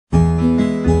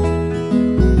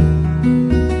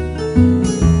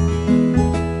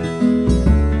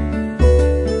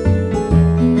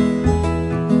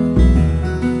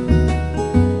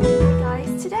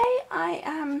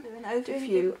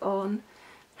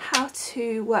how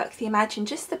to work the Imagine,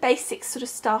 just the basic sort of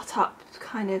start-up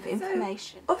kind of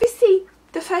information. So, obviously,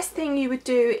 the first thing you would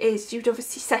do is you'd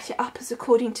obviously set it up as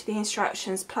according to the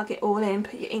instructions, plug it all in,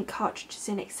 put your ink cartridges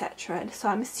in, etc. And so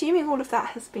I'm assuming all of that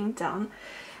has been done.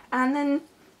 And then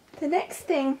the next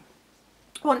thing,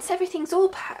 once everything's all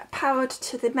powered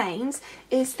to the mains,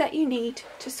 is that you need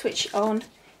to switch on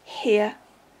here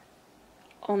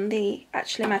on the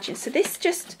actual Imagine. So this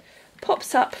just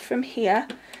pops up from here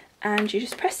and you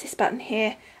just press this button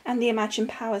here and the Imagine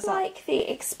powers up. Like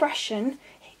the Expression,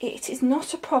 it is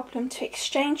not a problem to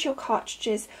exchange your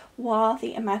cartridges while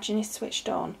the Imagine is switched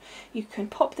on. You can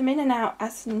pop them in and out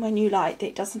as and when you like.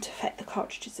 It doesn't affect the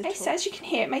cartridges at all. So as you can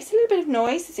hear, it makes a little bit of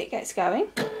noise as it gets going.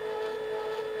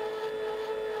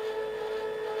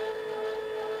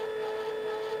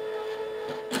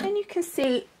 And you can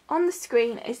see on the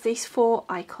screen is these 4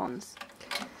 icons.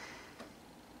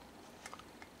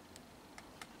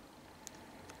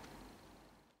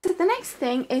 So the next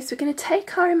thing is we're going to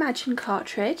take our Imagine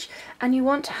cartridge, and you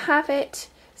want to have it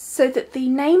so that the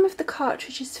name of the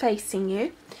cartridge is facing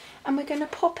you, and we're going to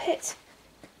pop it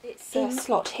in a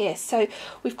slot here. So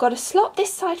we've got a slot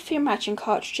this side for your Imagine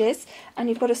cartridges, and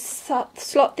you've got a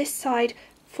slot this side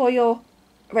for your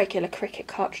regular Cricut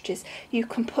cartridges. You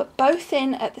can put both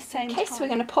in at the same time. So we're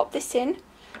going to pop this in,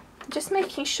 just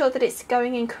making sure that it's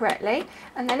going in correctly,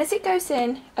 and then as it goes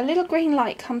in, a little green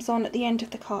light comes on at the end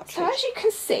of the cartridge. So as you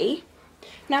can see,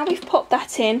 now we've popped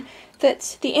that in,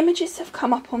 that the images have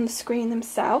come up on the screen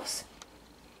themselves.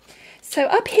 So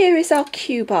up here is our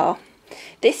Q bar.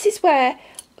 This is where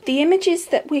the images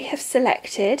that we have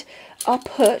selected are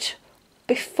put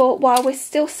before, while we're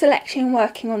still selecting and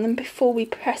working on them, before we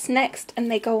press next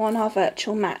and they go on our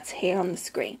virtual mat here on the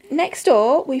screen. Next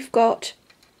door we've got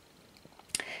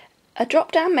a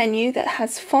drop down menu that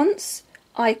has fonts,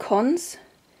 icons,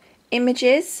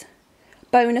 images,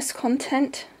 bonus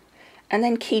content, and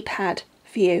then keypad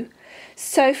view.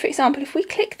 So for example, if we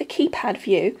click the keypad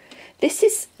view, this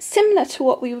is similar to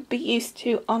what we would be used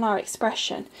to on our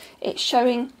Expression. It's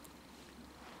showing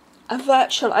a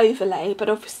virtual overlay, but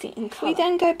obviously in colour. We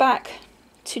then go back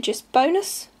to just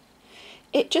bonus.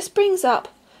 It just brings up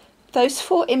those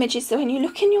 4 images that when you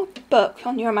look in your book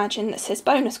on your Imagine that says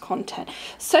bonus content.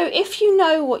 So if you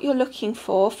know what you're looking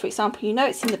for example, you know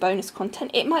it's in the bonus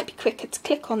content, it might be quicker to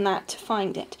click on that to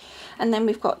find it. And then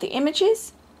we've got the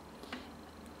images,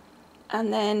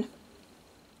 and then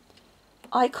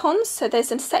icons. So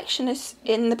there's a section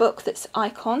in the book that's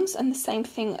icons, and the same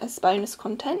thing as bonus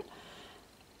content.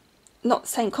 Not the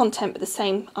same content, but the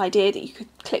same idea, that you could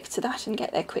click to that and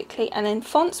get there quickly. And then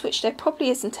fonts, which there probably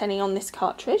isn't any on this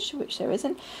cartridge, which there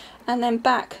isn't. And then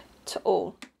back to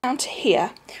all. Down to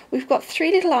here, we've got 3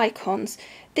 little icons.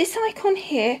 This icon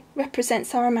here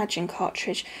represents our Imagine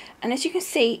cartridge. And as you can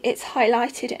see, it's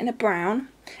highlighted in a brown.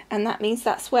 And that means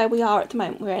that's where we are at the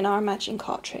moment. We're in our Imagine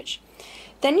cartridge.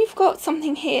 Then you've got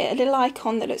something here, a little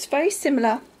icon that looks very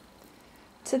similar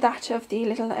to that of the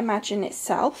little Imagine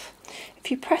itself. If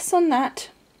you press on that,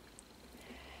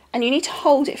 and you need to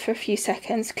hold it for a few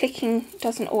seconds, clicking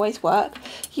doesn't always work,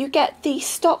 you get the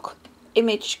stock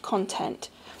image content.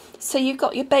 So you've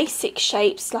got your basic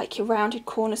shapes like your rounded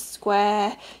corner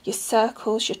square, your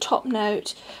circles, your top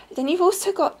note. Then you've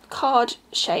also got card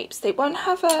shapes. They won't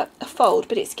have a fold,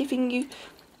 but it's giving you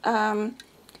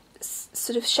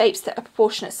sort of shapes that are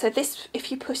proportionate. So this,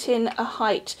 if you put in a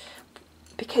height,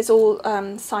 because all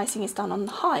sizing is done on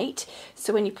the height,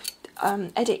 so when you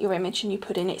edit your image and you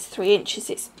put in it's 3 inches,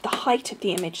 it's the height of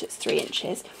the image that's 3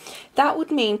 inches. That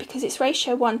would mean, because it's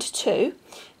ratio 1:2,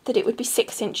 that it would be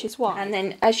 6 inches wide. And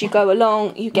then as you go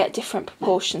along, you get different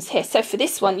proportions here. So for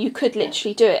this one, you could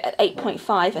literally do it at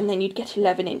 8.5 and then you'd get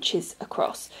 11 inches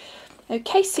across.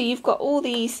 Okay, so you've got all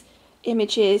these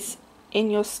images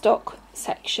in your stock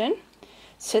section.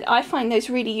 So I find those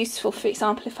really useful, for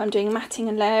example, if I'm doing matting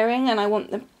and layering and I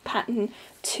want the pattern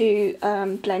to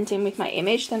blend in with my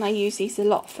image, then I use these a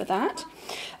lot for that.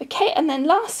 Okay, and then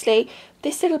lastly,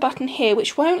 this little button here,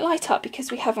 which won't light up because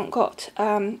we haven't got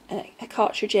a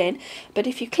cartridge in, but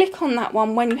if you click on that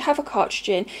one when you have a cartridge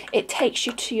in, it takes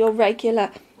you to your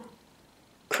regular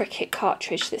Cricut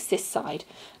cartridge that's this side.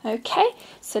 Okay,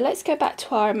 so let's go back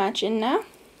to our Imagine now.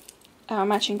 Our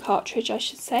Imagine cartridge, I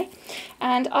should say,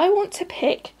 and I want to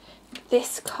pick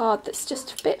this card that's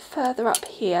just a bit further up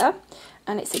here,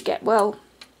 and it's a Get Well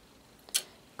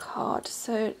card.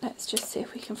 So let's just see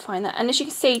if we can find that. And as you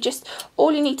can see, just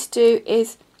all you need to do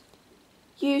is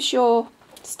use your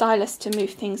stylus to move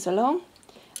things along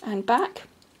and back.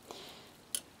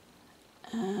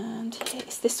 And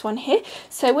it's this one here.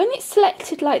 So when it's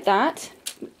selected like that,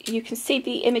 you can see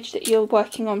the image that you're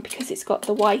working on because it's got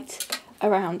the white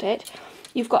around it.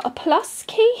 You've got a plus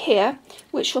key here,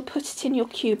 which will put it in your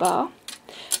Q bar.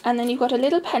 And then you've got a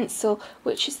little pencil,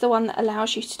 which is the one that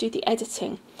allows you to do the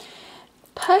editing.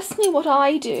 Personally, what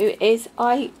I do is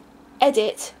I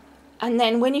edit, and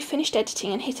then when you've finished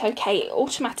editing and hit OK, it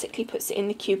automatically puts it in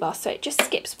the Q bar, so it just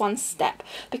skips one step,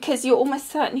 because you're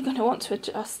almost certainly going to want to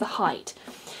adjust the height.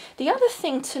 The other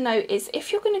thing to note is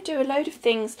if you're going to do a load of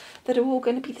things that are all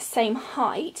going to be the same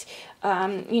height,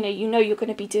 you know you're going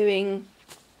to be doing,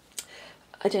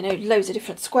 I don't know, loads of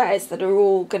different squares that are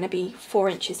all going to be 4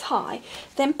 inches high,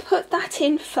 then put that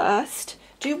in first,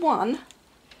 do one,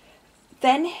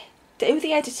 then do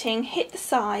the editing, hit the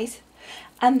size,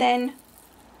 and then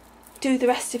do the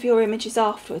rest of your images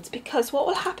afterwards, because what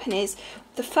will happen is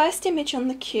the first image on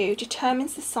the queue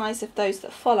determines the size of those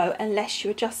that follow unless you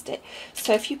adjust it.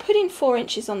 So if you put in 4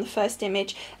 inches on the first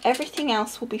image, everything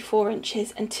else will be 4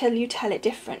 inches until you tell it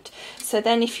different. So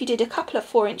then if you did a couple of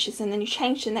 4 inches and then you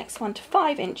change the next one to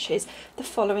 5 inches, the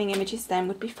following images then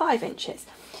would be 5 inches.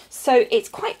 So it's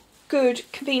quite good,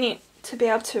 convenient to be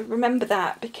able to remember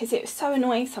that, because it's so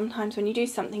annoying sometimes when you do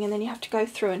something and then you have to go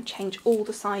through and change all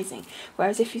the sizing,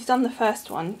 whereas if you've done the first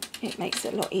one, it makes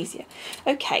it a lot easier.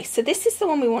 Okay, so this is the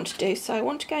one we want to do, so I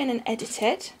want to go in and edit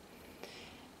it.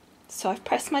 So I've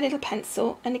pressed my little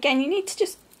pencil, and again you need to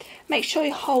just make sure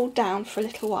you hold down for a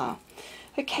little while.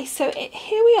 Okay, so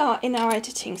here we are in our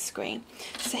editing screen.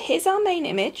 So here's our main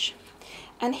image,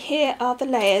 and here are the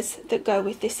layers that go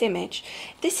with this image.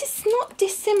 This is not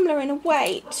dissimilar in a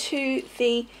way to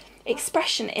the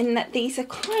expression, in that these are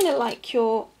kind of like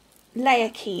your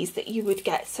layer keys that you would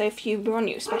get. So if you were on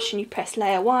your expression, you press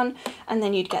layer 1 and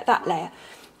then you'd get that layer.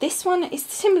 This one is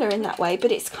similar in that way,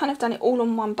 but it's kind of done it all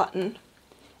on one button,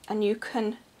 and you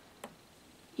can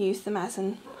use them as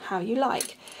and how you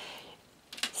like.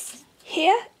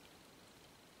 Here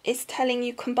it's telling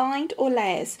you combined or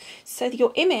layers. So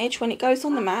your image, when it goes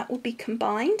on the mat, will be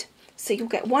combined. So you'll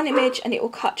get one image and it will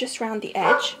cut just around the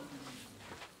edge.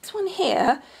 This one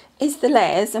here is the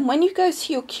layers, and when you go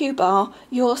to your Q bar,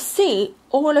 you'll see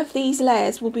all of these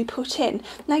layers will be put in.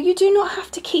 Now you do not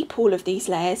have to keep all of these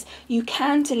layers, you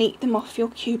can delete them off your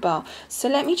Q bar. So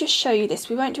let me just show you this.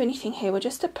 We won't do anything here, we'll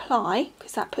just apply,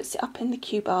 because that puts it up in the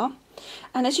Q bar.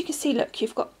 And as you can see, look,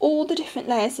 you've got all the different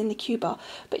layers in the Q bar,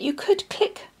 but you could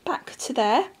click back to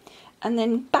there and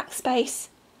then backspace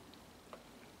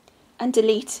and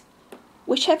delete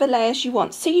whichever layers you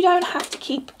want, so you don't have to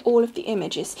keep all of the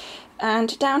images.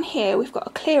 And down here we've got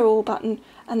a clear all button,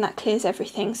 and that clears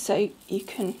everything, so you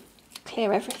can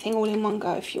clear everything all in one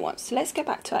go if you want. So let's go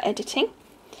back to our editing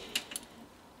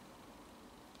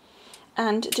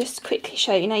and just quickly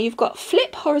show you. Now you've got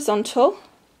flip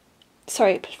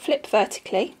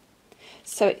vertically,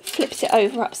 so it flips it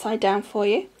over upside down for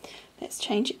you. Let's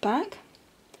change it back.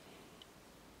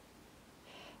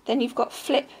 Then you've got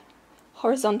flip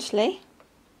horizontally,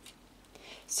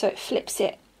 so it flips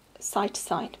it side to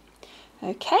side.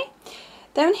 Okay,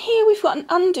 then here we've got an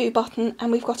undo button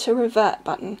and we've got a revert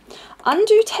button.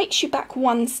 Undo takes you back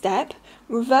one step,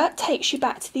 revert takes you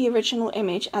back to the original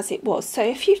image as it was. So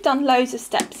if you've done loads of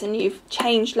steps and you've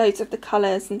changed loads of the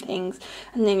colours and things,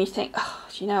 and then you think, oh,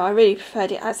 you know, I really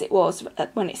preferred it as it was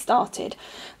when it started,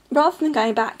 rather than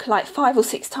going back like 5 or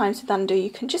 6 times with undo,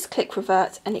 you can just click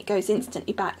revert and it goes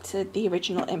instantly back to the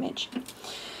original image.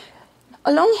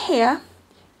 Along here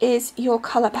is your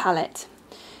colour palette.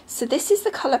 So this is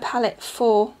the colour palette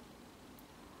for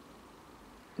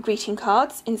greeting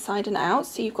cards inside and out.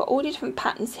 So you've got all your different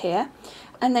patterns here,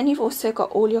 and then you've also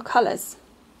got all your colours.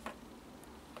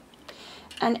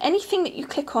 And anything that you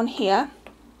click on here,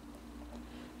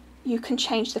 you can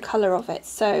change the colour of it.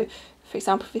 So for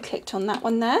example, if we clicked on that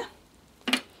one there,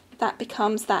 that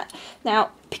becomes that.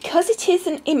 Now, because it is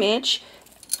an image,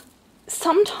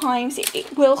 sometimes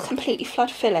it will completely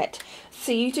flood fill it,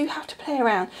 so you do have to play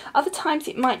around. Other times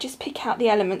it might just pick out the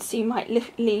elements, so you might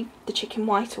leave the chicken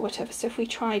white or whatever. So if we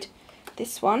tried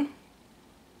this one,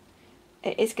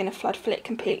 it is going to flood fill it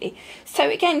completely. So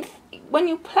again, when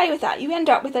you play with that, you end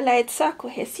up with a layered circle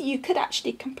here, so you could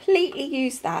actually completely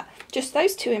use that, just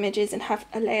those 2 images, and have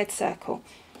a layered circle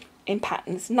in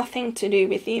patterns, nothing to do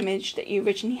with the image that you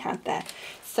originally had there.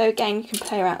 So again, you can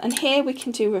play around, and here we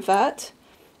can do revert,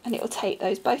 and it will take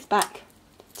those both back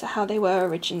to how they were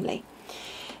originally.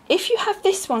 If you have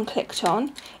this one clicked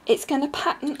on, it's going to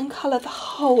pattern and colour the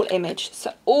whole image,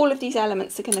 so all of these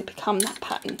elements are going to become that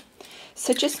pattern.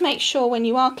 So just make sure when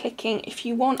you are clicking, if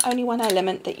you want only one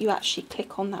element, that you actually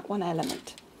click on that one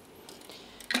element.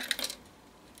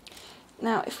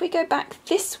 Now if we go back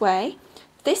this way,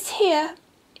 this here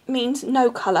means no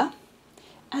colour,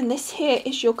 and this here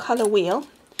is your colour wheel,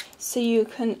 so you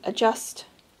can adjust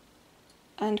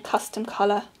and custom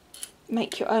colour,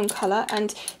 make your own colour.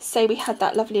 And say we had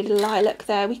that lovely little lilac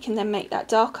there, we can then make that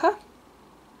darker.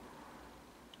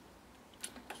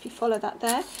 If you follow that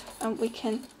there, and we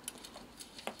can,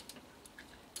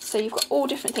 so you've got all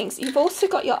different things. You've also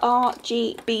got your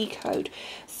RGB code.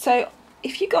 So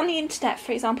if you go on the internet,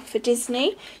 for example, for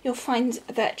Disney, you'll find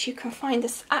that you can find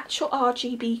this actual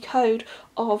RGB code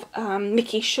of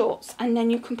Mickey shorts, and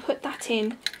then you can put that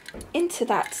into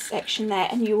that section there,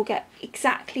 and you will get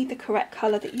exactly the correct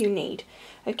colour that you need.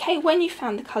 Okay, when you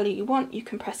found the colour you want, you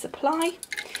can press apply,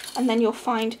 and then you'll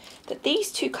find that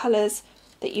these two colours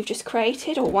that you've just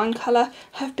created, or one colour,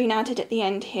 have been added at the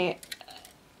end here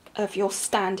of your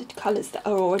standard colours that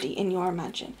are already in your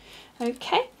Imagine.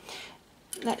 Okay,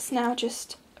 let's now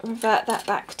just revert that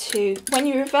back to, when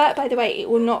you revert, by the way, it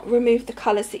will not remove the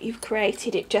colours that you've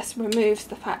created, it just removes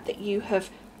the fact that you have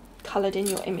coloured in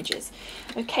your images.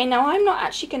 Okay, now I'm not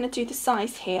actually going to do the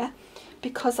size here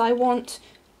because I want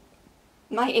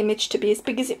my image to be as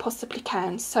big as it possibly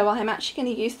can, so I'm actually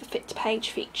going to use the fit to page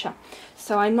feature,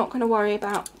 so I'm not going to worry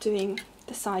about doing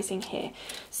the sizing here.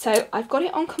 So I've got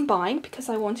it on combine because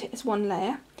I want it as one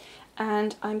layer,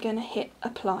 and I'm going to hit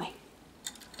apply.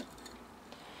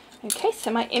 Okay,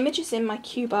 so my image is in my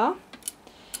Q bar,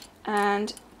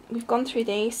 and we've gone through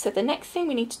these, so the next thing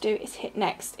we need to do is hit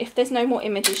next if there's no more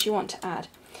images you want to add.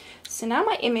 So now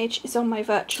my image is on my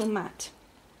virtual mat.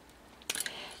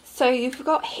 So you've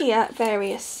got here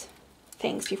various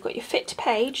things. You've got your fit to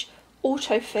page,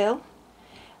 autofill,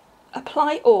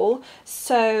 apply all.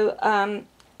 So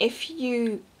if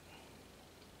you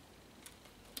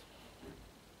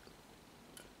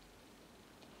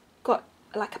got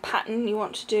like a pattern you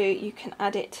want to do, you can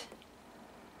add it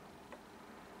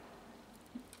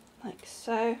like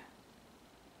so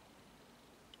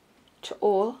to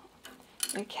all.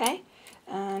 Okay,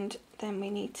 and then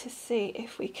we need to see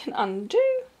if we can undo.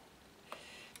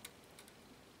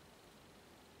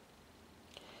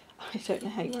 I don't know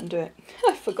how you undo it.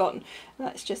 I've forgotten.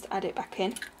 Let's just add it back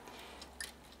in.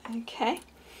 Okay,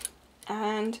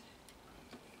 and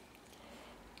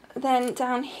then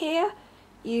down here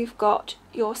you've got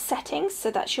your settings,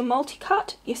 so that's your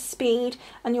multi-cut, your speed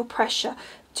and your pressure.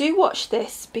 Do watch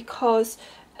this because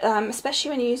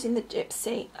especially when you're using the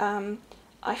Gypsy,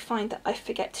 I find that I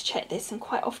forget to check this, and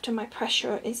quite often my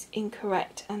pressure is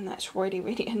incorrect, and that's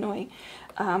really annoying.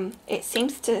 It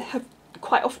seems to have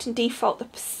quite often default the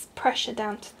pressure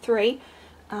down to 3,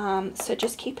 so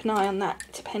just keep an eye on that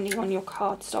depending on your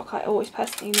cardstock. I always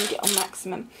personally need it on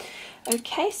maximum.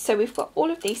 Okay, so we've got all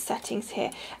of these settings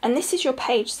here, and this is your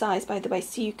page size, by the way,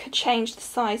 so you could change the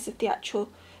size of the actual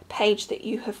page that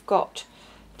you have got,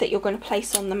 that you're going to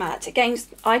place on the mat. Again,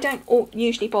 I don't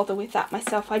usually bother with that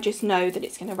myself, I just know that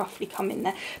it's going to roughly come in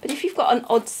there. But if you've got an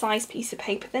odd size piece of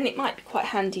paper, then it might be quite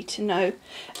handy to know,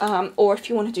 or if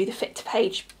you want to do the fit to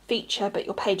page feature but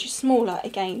your page is smaller,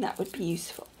 again that would be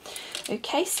useful.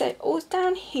 Okay, so all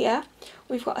down here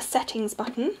we've got a settings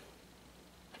button,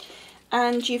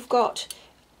 and you've got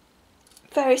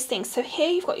various things. So here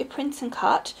you've got your print and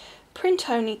cut. Print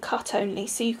only, cut only,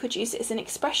 so you could use it as an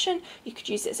expression, you could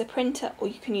use it as a printer, or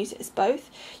you can use it as both.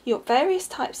 You've got various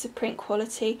types of print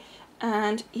quality,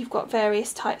 and you've got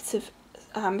various types of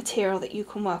material that you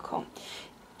can work on.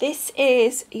 This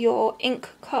is your ink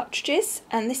cartridges,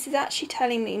 and this is actually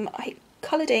telling me my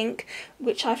coloured ink,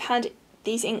 which I've had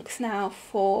these inks now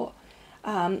for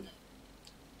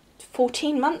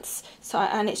 14 months, so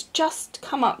and it's just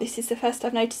come up. This is the first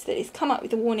I've noticed that it's come up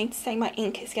with a warning to say my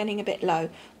ink is getting a bit low.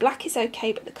 Black is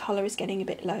okay, but the colour is getting a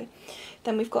bit low.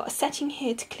 Then we've got a setting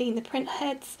here to clean the print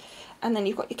heads, and then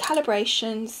you've got your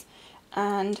calibrations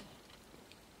and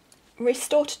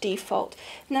restore to default.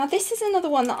 Now this is another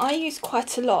one that I use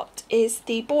quite a lot, is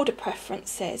the border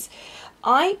preferences.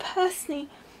 I personally,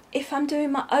 if I'm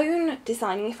doing my own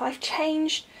designing, if I've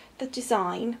changed the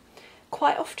design,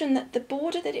 quite often that the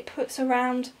border that it puts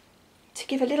around to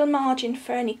give a little margin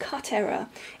for any cut error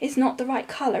is not the right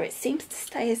colour. It seems to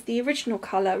stay as the original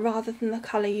colour rather than the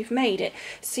colour you've made it.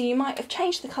 So you might have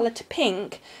changed the colour to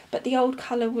pink, but the old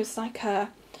colour was like a,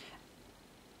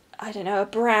 I don't know, a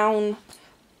brown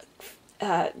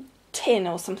tin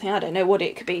or something. I don't know what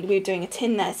it could be. We were doing a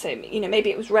tin there, so you know,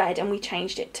 maybe it was red and we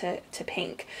changed it to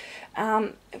pink.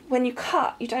 When you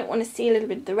cut, you don't want to see a little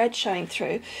bit of the red showing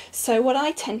through, so what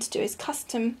I tend to do is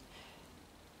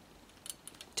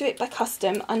do it by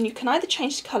custom, and you can either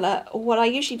change the colour, or what I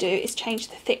usually do is change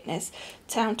the thickness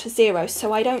down to 0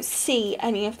 so I don't see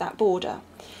any of that border.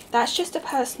 That's just a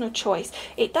personal choice.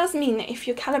 It does mean that if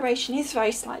your calibration is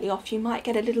very slightly off, you might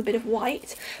get a little bit of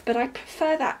white, but I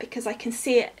prefer that because I can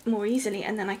see it more easily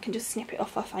and then I can just snip it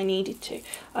off if I needed to.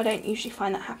 I don't usually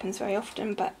find that happens very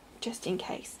often, but just in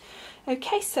case.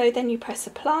 Okay, so then you press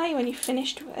apply when you've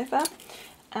finished whatever,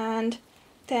 and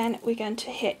then we're going to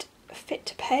hit fit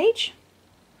to page,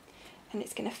 and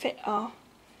it's going to fit our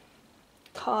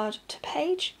card to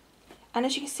page. And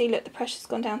as you can see, look, the pressure's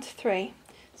gone down to 3.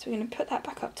 So we're going to put that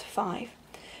back up to 5.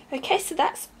 Okay, so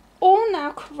that's all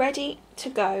now ready to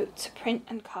go to print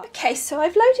and cut. Okay, so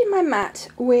I've loaded my mat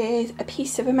with a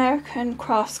piece of American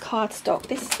Crafts cardstock.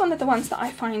 This is one of the ones that I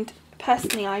find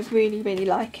personally I really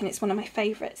like, and it's one of my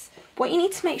favourites. What you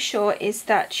need to make sure is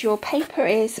that your paper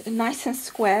is nice and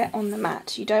square on the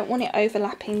mat. You don't want it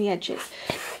overlapping the edges.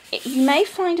 You may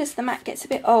find as the mat gets a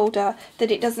bit older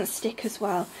that it doesn't stick as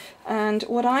well. And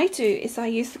what I do is I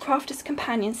use the Crafter's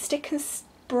Companion Stick and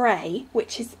Spray,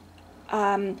 which is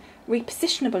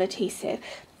repositionable adhesive.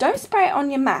 Don't spray it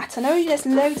on your mat. I know there's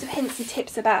loads of hints and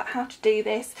tips about how to do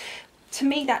this. To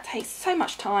me that takes so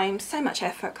much time, so much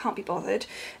effort, can't be bothered.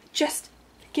 Just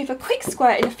give a quick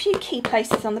squirt in a few key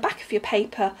places on the back of your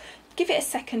paper. Give it a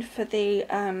second for the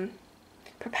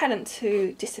propellant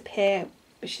to disappear,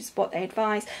 which is what they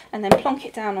advise, and then plonk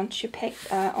it down onto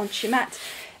your mat.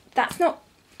 That's not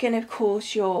going to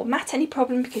cause your mat any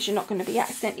problem because you're not going to be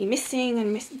accidentally missing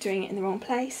and doing it in the wrong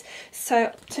place.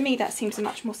 So to me that seems a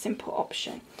much more simple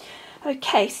option.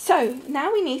 Okay, so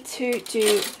now we need to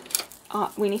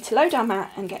load our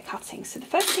mat and get cutting. So the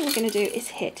first thing we're going to do is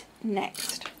hit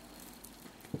next.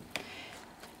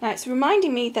 Now it's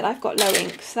reminding me that I've got low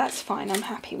ink, so that's fine, I'm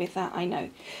happy with that, I know.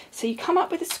 So you come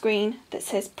up with a screen that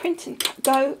says print and cut,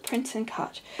 go, print and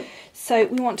cut. So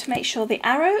we want to make sure the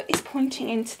arrow is pointing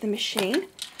into the machine,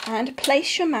 and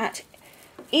place your mat,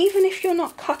 even if you're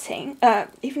not cutting,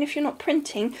 even if you're not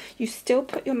printing, you still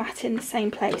put your mat in the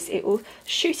same place. It will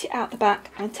shoot it out the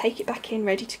back and take it back in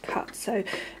ready to cut. So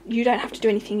you don't have to do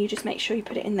anything, you just make sure you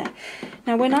put it in there.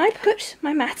 Now when I put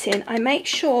my mat in, I make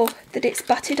sure that it's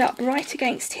butted up right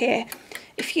against here.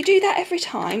 If you do that every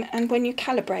time, and when you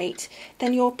calibrate,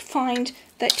 then you'll find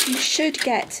that you should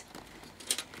get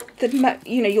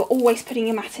you're always putting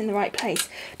your mat in the right place,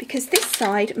 because this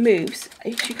side moves.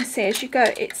 As you can see, as you go,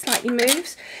 it slightly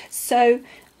moves. So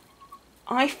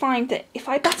I find that if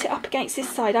I butt it up against this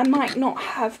side, I might not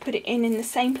have put it in the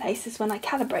same place as when I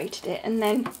calibrated it, and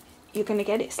then you're going to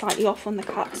get it slightly off on the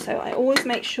cut. So I always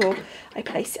make sure I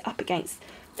place it up against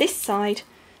this side,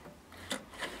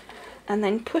 and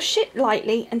then push it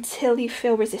lightly until you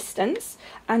feel resistance,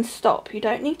 and stop. You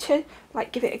don't need to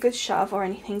like give it a good shove or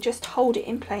anything, just hold it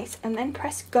in place and then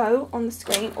press go on the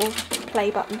screen or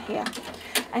play button here,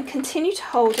 and continue to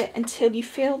hold it until you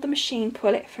feel the machine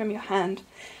pull it from your hand,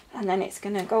 and then it's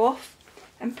going to go off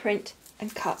and print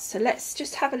and cut. So let's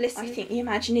just have a listen. I think the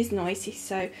Imagine is noisy,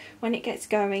 so when it gets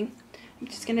going I'm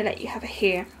just going to let you have a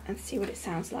hear and see what it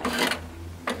sounds like.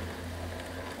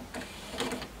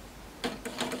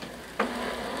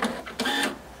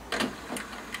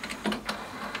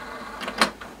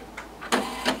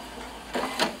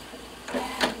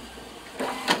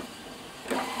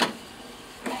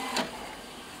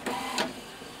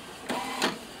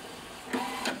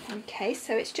 Okay,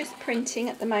 so it's just printing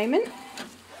at the moment.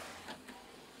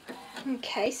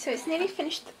 Okay, so it's nearly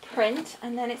finished the print,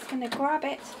 and then it's going to grab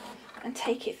it and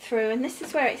take it through, and this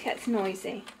is where it gets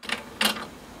noisy.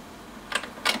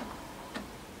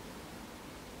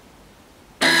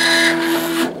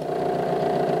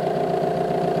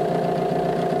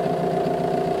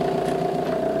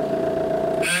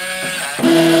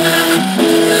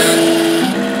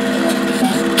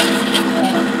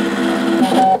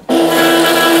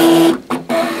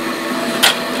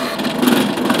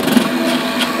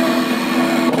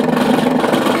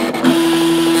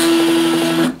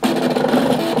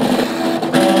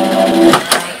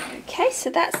 So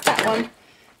that's that one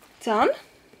done.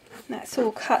 That's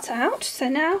all cut out. So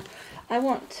now I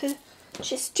want to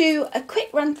just do a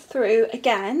quick run through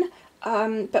again,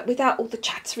 but without all the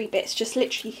chattery bits, just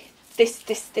literally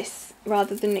this,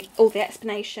 rather than all the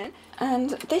explanation.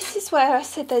 And this is where I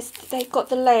said they've got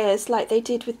the layers like they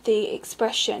did with the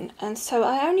expression, and so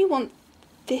I only want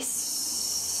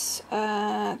this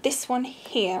one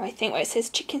here, I think, where it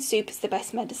says chicken soup is the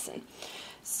best medicine.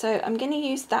 So I'm going to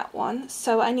use that one.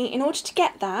 So in order to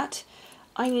get that,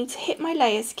 I need to hit my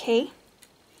layers key.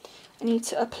 I need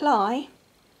to apply,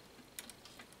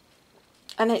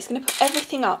 and then it's going to put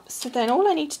everything up. So then all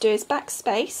I need to do is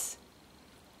backspace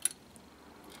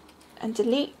and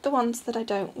delete the ones that I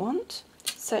don't want.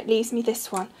 So it leaves me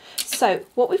this one. So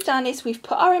what we've done is we've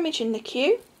put our image in the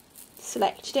queue,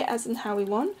 selected it as and how we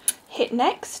want. Hit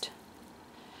next.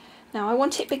 Now I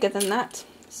want it bigger than that,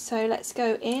 so let's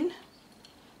go in.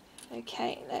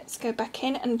 Okay, let's go back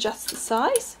in and adjust the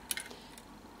size.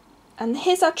 And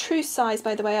here's our true size,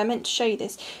 by the way, I meant to show you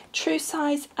this. True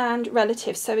size and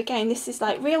relative. So again, this is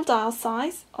like real dial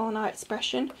size on our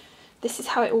expression. This is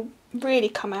how it will really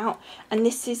come out. And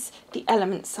this is the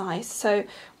element size. So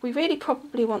we really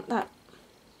probably want that.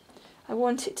 I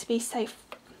want it to be, say,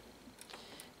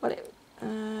 well,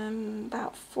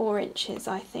 about 4 inches,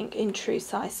 I think, in true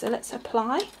size. So let's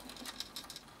apply.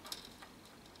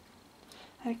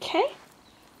 Okay.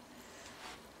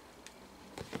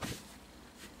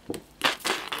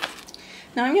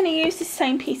 Now I'm going to use the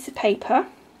same piece of paper,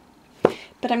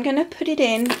 but I'm going to put it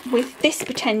in with this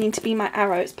pretending to be my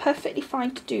arrow. It's perfectly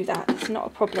fine to do that, it's not a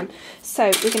problem.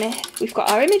 So we've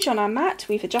got our image on our mat,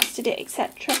 we've adjusted it,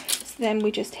 etc. So then we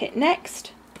just hit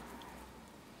next.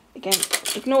 Again,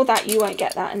 ignore that, you won't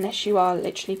get that unless you are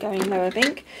literally going low of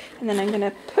ink. And then I'm going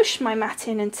to push my mat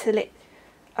in until it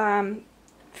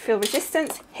feel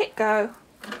resistance, hit go,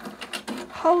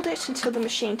 hold it until the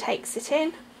machine takes it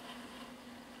in.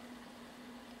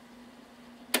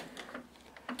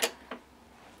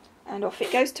 And off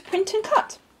it goes to print and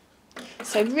cut.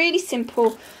 So really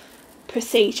simple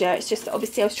procedure. It's just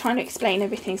obviously I was trying to explain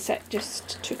everything, so it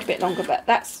just took a bit longer, but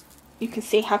that's, you can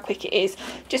see how quick it is.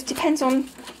 Just depends on,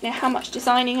 you know, how much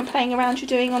designing and playing around you're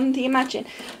doing on the Imagine.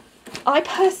 I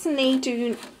personally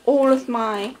do all of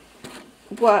my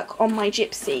work on my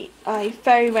Gypsy. I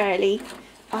very rarely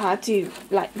do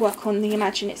like work on the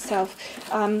Imagine itself.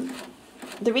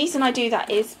 The reason I do that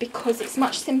is because it's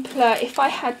much simpler. If I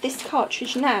had this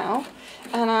cartridge now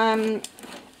and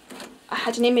I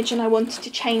had an image and I wanted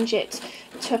to change it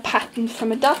to a pattern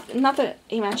from another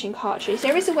Imagine cartridge,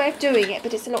 there is a way of doing it,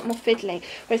 but it's a lot more fiddly.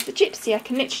 Whereas the Gypsy, I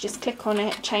can literally just click on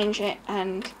it, change it,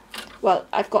 and, well,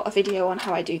 I've got a video on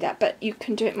how I do that, but you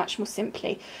can do it much more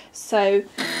simply. So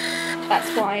that's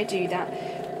why I do that.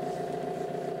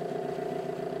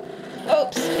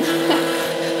 Oops.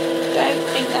 Don't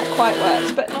think that quite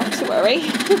worked, but not to worry.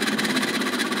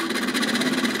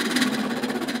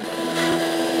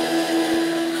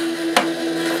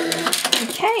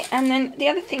 Okay, and then the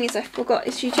other thing is I forgot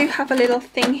is you do have a little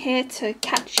thing here to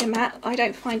catch your mat. I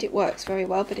don't find it works very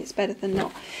well, but it's better than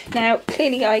not. Now,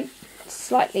 clearly I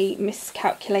slightly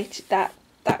miscalculated that.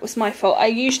 That was my fault. I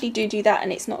usually do that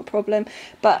and it's not a problem,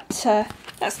 but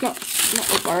that's not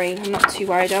a worry. I'm not too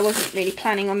worried. I wasn't really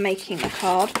planning on making a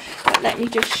card, but let me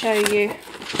just show you,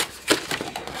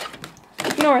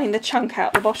 ignoring the chunk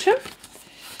out the bottom.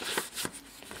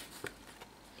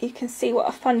 You can see what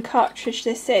a fun cartridge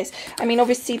this is. I mean,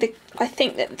 obviously I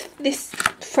think that this,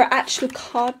 for actual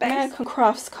card base, American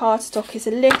Crafts cardstock is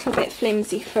a little bit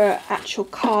flimsy for actual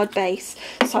card base,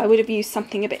 so I would have used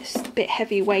something a bit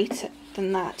heavyweight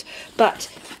than that.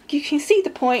 But you can see the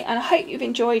point, and I hope you've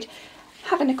enjoyed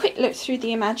having a quick look through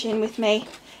the Imagine with me,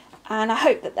 and I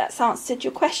hope that that's answered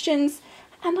your questions,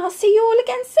 and I'll see you all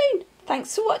again soon.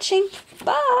 Thanks for watching.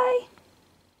 Bye.